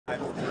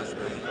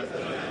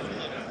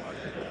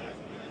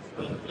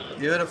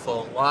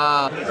Beautiful.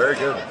 Wow. Very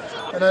good.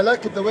 And I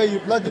like it the way you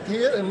plug it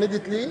here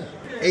immediately.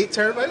 8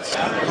 terabytes?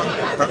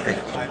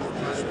 Perfect.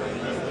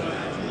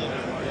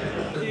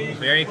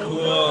 Very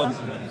cool.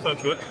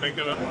 Sounds good. Thank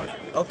you.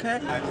 Okay.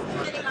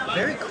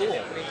 Very cool.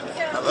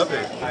 I love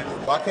it.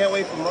 Well, I can't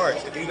wait for March.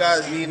 If you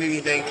guys need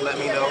anything, let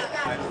me know.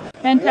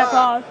 And tap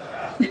out.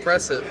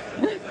 Press it.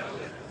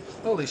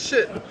 Holy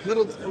shit.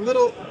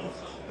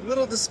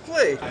 Little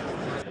display.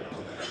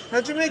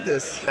 How'd you make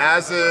this?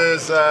 NASA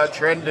is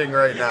trending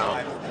right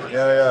now.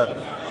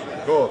 Yeah.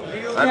 Cool.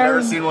 I've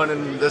never seen one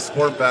in this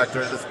form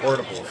factor, this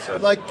portable. So.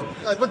 Like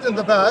I put it in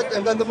the bag,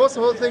 and then the most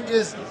important thing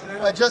is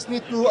I just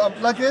need to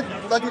unplug it,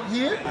 plug it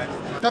here,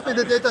 copy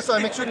the data so I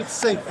make sure it's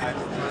safe.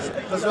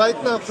 Because right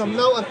now, from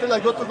now until I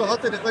go to the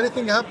hotel, if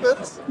anything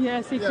happens...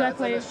 Yes,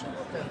 exactly.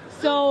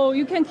 So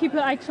you can keep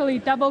actually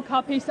double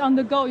copies on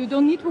the go. You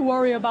don't need to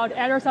worry about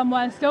either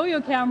someone stole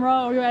your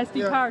camera or your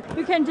SD card.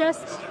 You can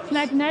just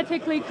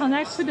magnetically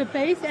connect to the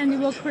base and it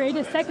will create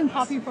a second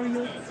copy for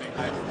you.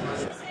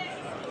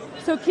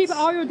 So keep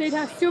all your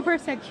data super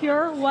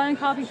secure. One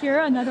copy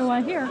here, another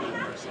one here.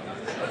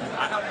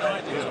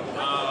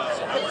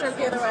 Turn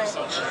the other way.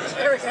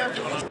 There we go.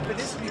 But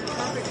this would be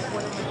perfect for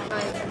one of my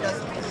clients who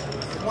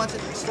doesn't want to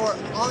store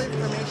all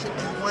information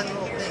in one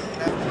little thing.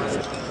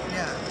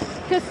 Yeah.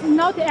 Because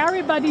not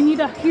everybody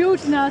needs a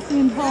huge NAS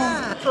in home.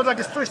 Yeah. So like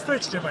a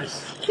storage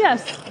device.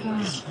 Yes.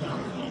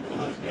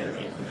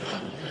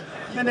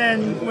 And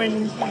then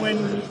when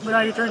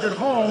I return to the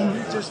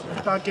home, just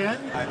plug in.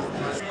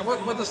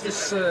 What is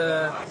this?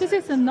 This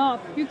is a knob.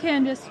 You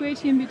can just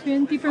switch in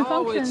between different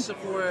functions. It's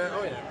for.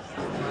 Oh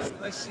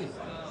yeah. I see.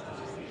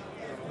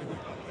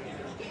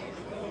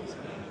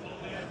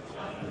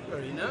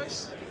 Very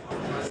nice.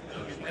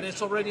 And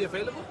it's already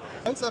available?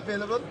 It's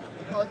available.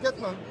 I'll get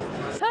one.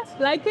 Huh?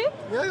 Like it?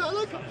 Yeah, I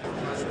like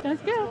it.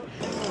 That's good.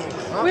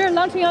 We're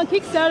launching on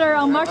Kickstarter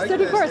on March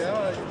 31st.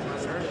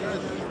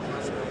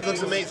 It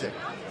looks amazing.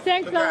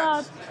 Thanks a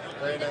lot.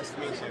 Very nice to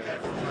meet you.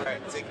 All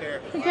right, take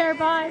care. Take care.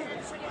 Bye.